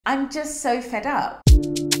I'm just so fed up.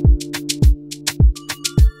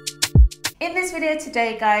 In this video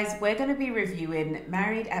today, guys, we're going to be reviewing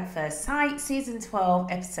Married at First Sight, Season 12,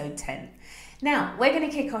 Episode 10. Now, we're going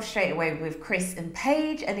to kick off straight away with Chris and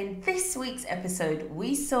Paige, and in this week's episode,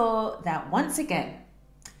 we saw that once again,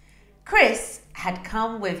 Chris had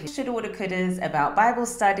come with his shoulda, woulda, couldas about Bible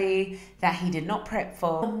study that he did not prep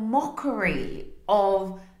for. The mockery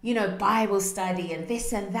of, Bible study and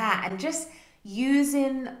this and that, and just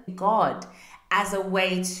using God as a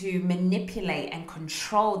way to manipulate and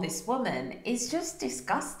control this woman is just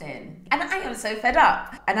disgusting. And I am so fed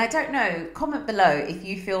up. And I don't know, comment below if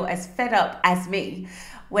you feel as fed up as me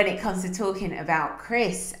when it comes to talking about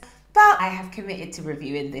Chris. But I have committed to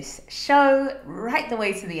reviewing this show right the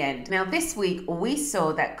way to the end. Now, this week, we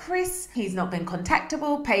saw that Chris, he's not been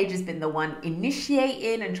contactable. Paige has been the one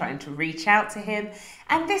initiating and trying to reach out to him.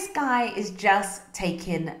 And this guy is just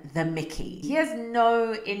taking the mickey. He has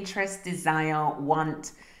no interest, desire,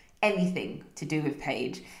 want, anything to do with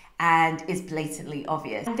Paige. And is blatantly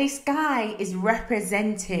obvious. And this guy is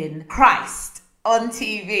representing Christ on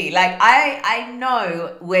TV. Like, I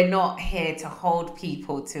know we're not here to hold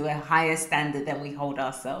people to a higher standard than we hold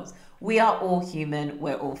ourselves. We are all human,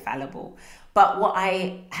 we're all fallible. But what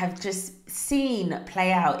I have just seen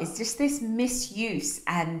play out is just this misuse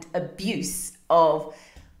and abuse of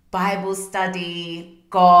Bible study,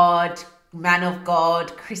 God, man of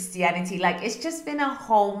God, Christianity. Like, it's just been a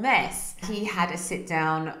whole mess. He had a sit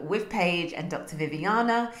down with Paige and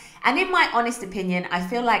Dr.Viviana. And in my honest opinion, I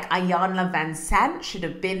feel like Ayanna Van Sant should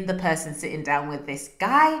have been the person sitting down with this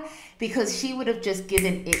guy, because she would have just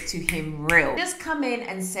given it to him real. Just come in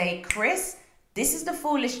and say, Chris, this is the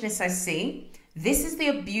foolishness I see. This is the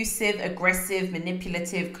abusive, aggressive,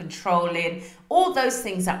 manipulative, controlling, all those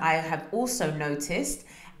things that I have also noticed.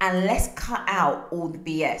 And let's cut out all the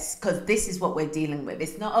BS, because this is what we're dealing with.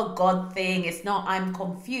 It's not a God thing. It's not I'm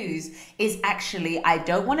confused. It's actually, I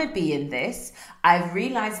don't want to be in this. I've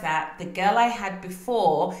realized that the girl I had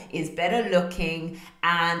before is better looking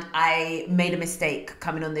and I made a mistake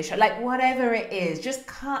coming on this show. Like, whatever it is, just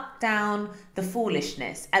cut down the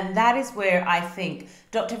foolishness. And that is where I think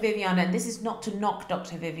Dr.Viviana, and this is not to knock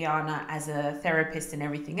Dr.Viviana as a therapist and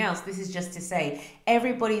everything else. This is just to say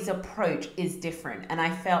everybody's approach is different. And I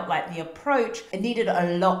felt like the approach needed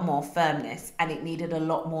a lot more firmness and it needed a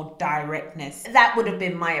lot more directness. That would have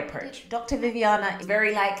been my approach. Dr.Viviana is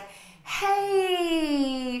very like,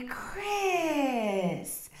 hey,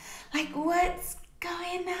 Chris, like, what's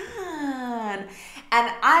going on?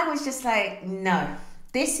 And I was just like, no,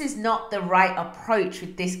 this is not the right approach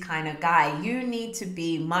with this kind of guy. You need to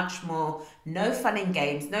be much more, no fun and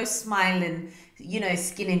games, no smiling,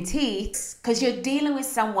 skin and teeth, because you're dealing with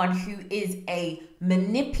someone who is a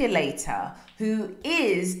manipulator, who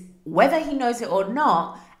is, whether he knows it or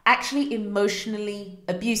not, actually emotionally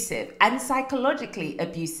abusive and psychologically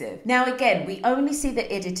abusive. Now, again, we only see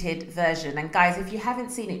the edited version. And guys, if you haven't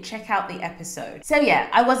seen it, check out the episode. So yeah,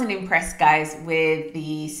 I wasn't impressed, guys, with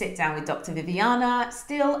the sit down with Dr. Viviana.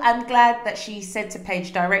 Still, I'm glad that she said to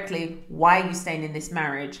Paige directly, why are you staying in this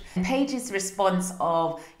marriage? And Paige's response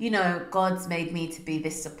of, God's made me to be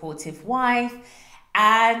this supportive wife.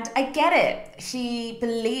 And I get it. She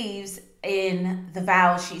believes in the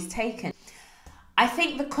vows she's taken. I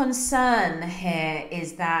think the concern here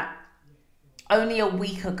is that only a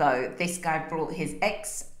week ago, this guy brought his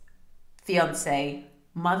ex-fiancée,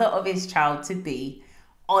 mother of his child to be,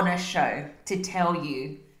 on a show to tell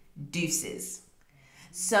you deuces.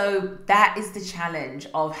 So that is the challenge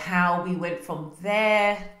of how we went from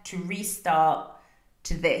there to restart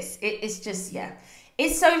to this. It's just, yeah.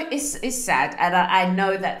 It's sad, and I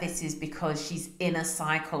know that this is because she's in a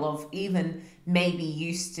cycle of even maybe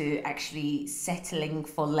used to actually settling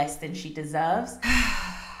for less than she deserves.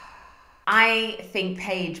 I think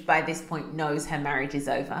Paige by this point knows her marriage is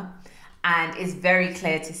over, and it's very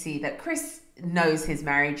clear to see that Chris knows his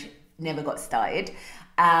marriage never got started.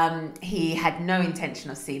 He had no intention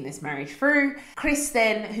of seeing this marriage through. Chris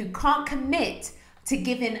then, who can't commit to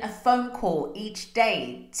giving a phone call each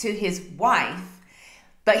day to his wife,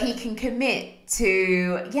 but he can commit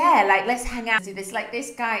to, let's hang out, do this. Like,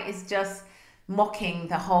 this guy is just mocking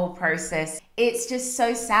the whole process. It's just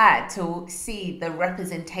so sad to see the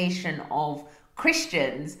representation of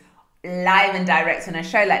Christians live and direct on a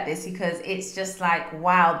show like this, because it's just like,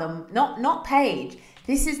 wow, not Paige.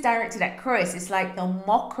 This is directed at Chris. It's like the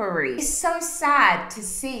mockery. It's so sad to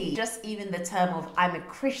see just even the term of I'm a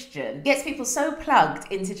Christian gets people so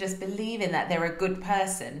plugged into just believing that they're a good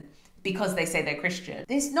person because they say they're Christian.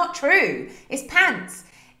 It's not true. It's pants.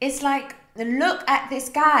 It's like, look at this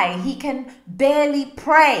guy. He can barely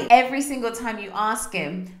pray. Every single time you ask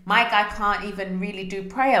him, my guy can't even really do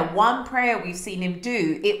prayer. One prayer we've seen him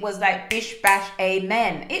do, it was like bish bash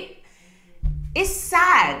amen. It's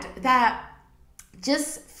sad that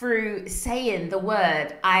just through saying the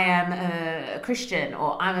word, I am a Christian,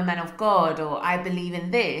 or I'm a man of God, or I believe in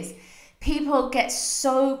this, people get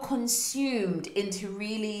so consumed into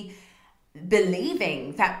really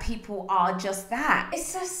believing that people are just that.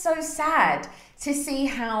 It's just so sad to see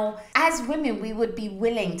how, as women, we would be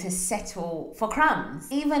willing to settle for crumbs.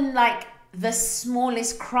 Even like the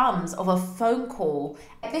smallest crumbs of a phone call.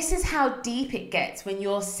 This is how deep it gets when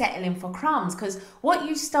you're settling for crumbs, because what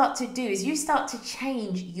you start to do is you start to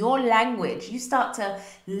change your language. You start to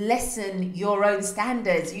lessen your own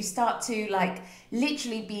standards. You start to like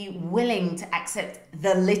literally be willing to accept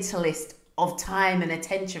the littlest of time and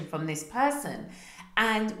attention from this person.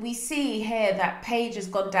 And we see here that Paige has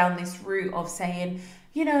gone down this route of saying,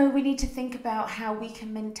 you know, we need to think about how we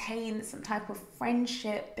can maintain some type of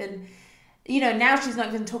friendship. And, you know, now she's not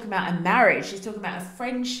even talking about a marriage. She's talking about a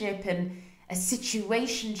friendship and a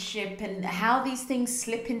situationship and how these things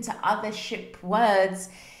slip into other ship words.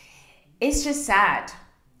 It's just sad.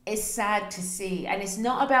 It's sad to see. And it's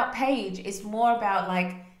not about Paige. It's more about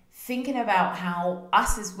like thinking about how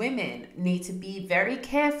us as women need to be very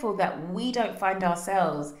careful that we don't find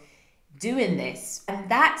ourselves doing this. And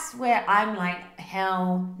that's where I'm like,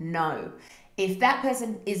 hell no. If that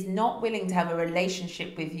person is not willing to have a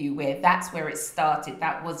relationship with you where that's where it started,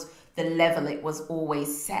 that was the level it was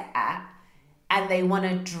always set at, and they want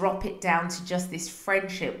to drop it down to just this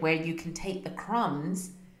friendship where you can take the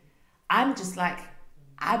crumbs, I'm just like,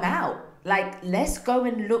 I'm out. Like, let's go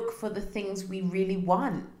and look for the things we really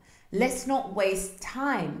want. Let's not waste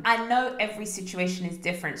time. I know every situation is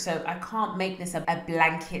different, so I can't make this a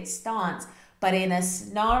blanket stance. But in a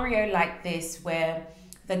scenario like this where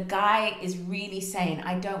the guy is really saying,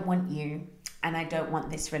 I don't want you and I don't want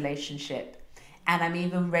this relationship, and I'm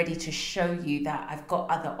even ready to show you that I've got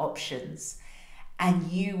other options, and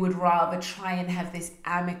you would rather try and have this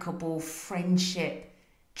amicable friendship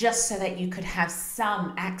just so that you could have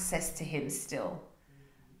some access to him still,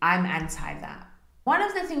 I'm anti that. One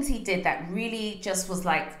of the things he did that really just was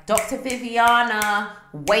like, Dr.Viviana,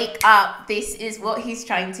 wake up. This is what he's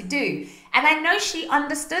trying to do. And I know she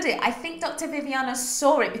understood it. I think Dr.Viviana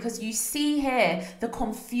saw it because you see here the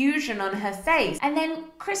confusion on her face. And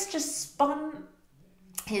then Chris just spun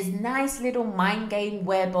his nice little mind game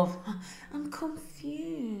web of, I'm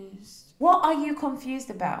confused. What are you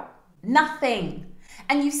confused about? Nothing.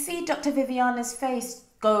 And you see Dr.Viviana's face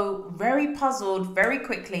go very puzzled very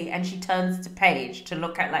quickly, and she turns to Paige to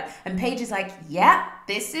look at like, and Paige is like, yeah,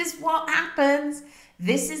 this is what happens.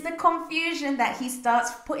 This is the confusion that he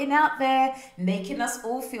starts putting out there, making us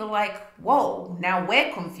all feel like, whoa, now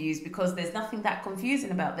we're confused because there's nothing that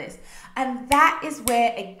confusing about this. And that is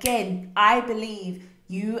where, again, I believe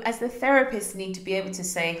you as the therapist need to be able to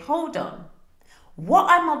say, hold on. What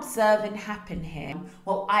I'm observing happen here,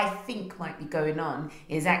 what I think might be going on,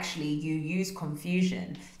 is actually you use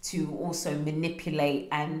confusion to also manipulate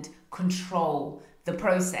and control the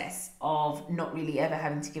process of not really ever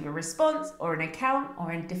having to give a response or an account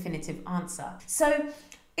or a definitive answer. So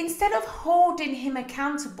instead of holding him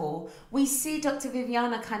accountable, we see Dr.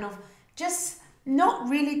 Viviana kind of just not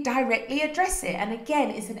really directly address it. And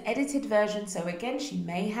again, it's an edited version. So again, she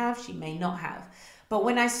may have, she may not have. But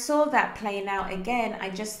when I saw that playing out again,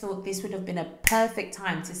 I just thought this would have been a perfect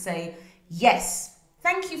time to say, yes,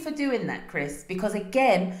 thank you for doing that, Chris. Because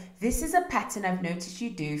again, this is a pattern I've noticed you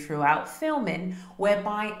do throughout filming,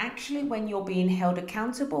 whereby actually when you're being held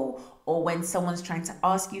accountable or when someone's trying to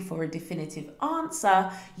ask you for a definitive answer,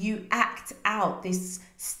 you act out this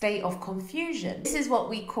state of confusion. This is what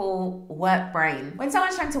we call work brain. When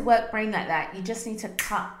someone's trying to work brain like that, you just need to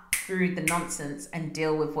cut through the nonsense and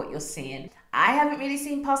deal with what you're seeing. I haven't really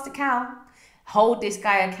seen Pastor Cal hold this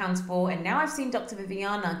guy accountable, and now I've seen Dr.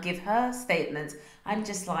 Viviana give her statements. I'm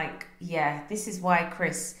just like, yeah, this is why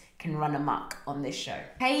Chris can run amok on this show.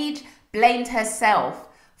 Paige blamed herself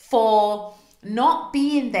for not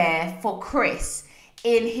being there for Chris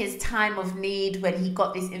in his time of need when he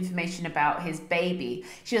got this information about his baby.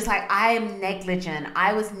 She was like, I am negligent.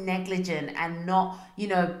 I was negligent and not, you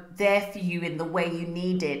know, there for you in the way you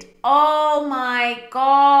needed. Oh my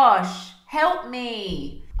gosh. Help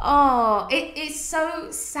me. Oh, it is so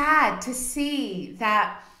sad to see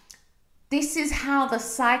that this is how the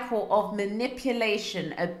cycle of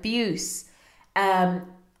manipulation, abuse,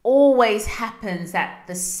 always happens, that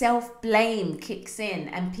the self-blame kicks in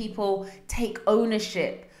and people take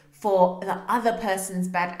ownership for the other person's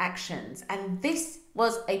bad actions. And this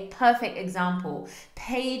was a perfect example.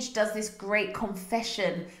 Paige does this great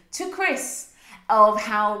confession to Chris of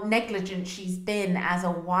how negligent she's been as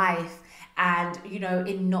a wife and, you know,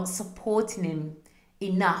 in not supporting him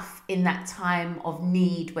enough in that time of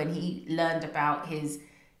need when he learned about his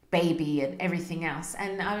baby and everything else.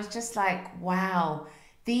 And I was just like, wow,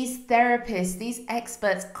 these therapists, these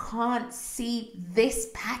experts can't see this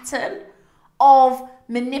pattern of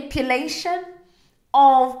manipulation,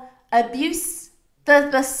 of abuse,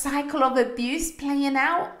 the cycle of abuse playing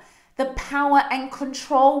out, the power and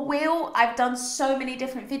control wheel. I've done so many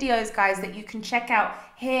different videos, guys, that you can check out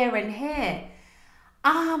here and here.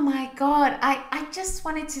 Oh my God, I just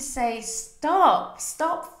wanted to say, stop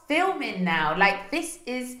filming now. Like, this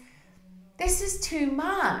is too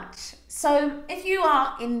much. So if you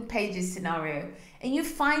are in Paige's scenario and you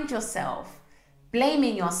find yourself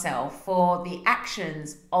blaming yourself for the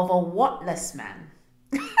actions of a whatless man,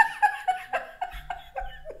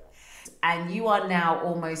 and you are now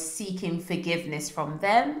almost seeking forgiveness from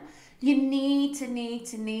them, you need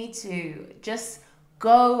to just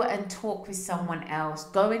go and talk with someone else.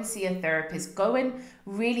 Go and see a therapist. Go and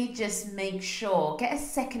really just make sure, get a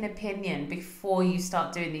second opinion before you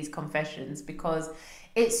start doing these confessions, because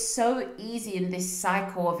it's so easy in this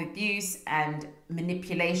cycle of abuse and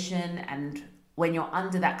manipulation, and when you're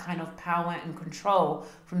under that kind of power and control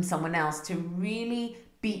from someone else, to really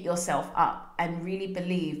beat yourself up and really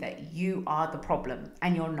believe that you are the problem,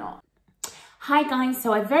 and you're not. Hi guys,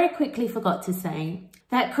 so I very quickly forgot to say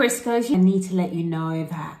that Chris goes, I need to let you know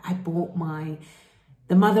that I bought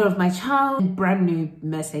the mother of my child a brand new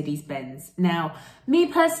Mercedes Benz. Now, me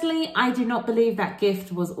personally, I do not believe that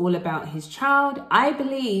gift was all about his child. I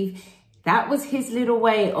believe that was his little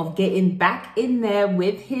way of getting back in there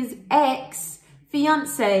with his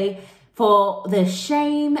ex-fiance for the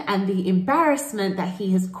shame and the embarrassment that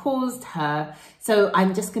he has caused her. So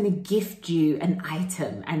I'm just going to gift you an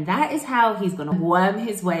item, and that is how he's going to worm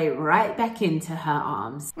his way right back into her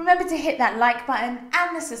arms. Remember to hit that like button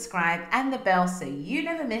and the subscribe and the bell so you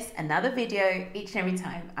never miss another video each and every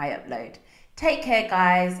time I upload. Take care,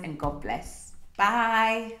 guys, and God bless.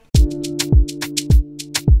 Bye.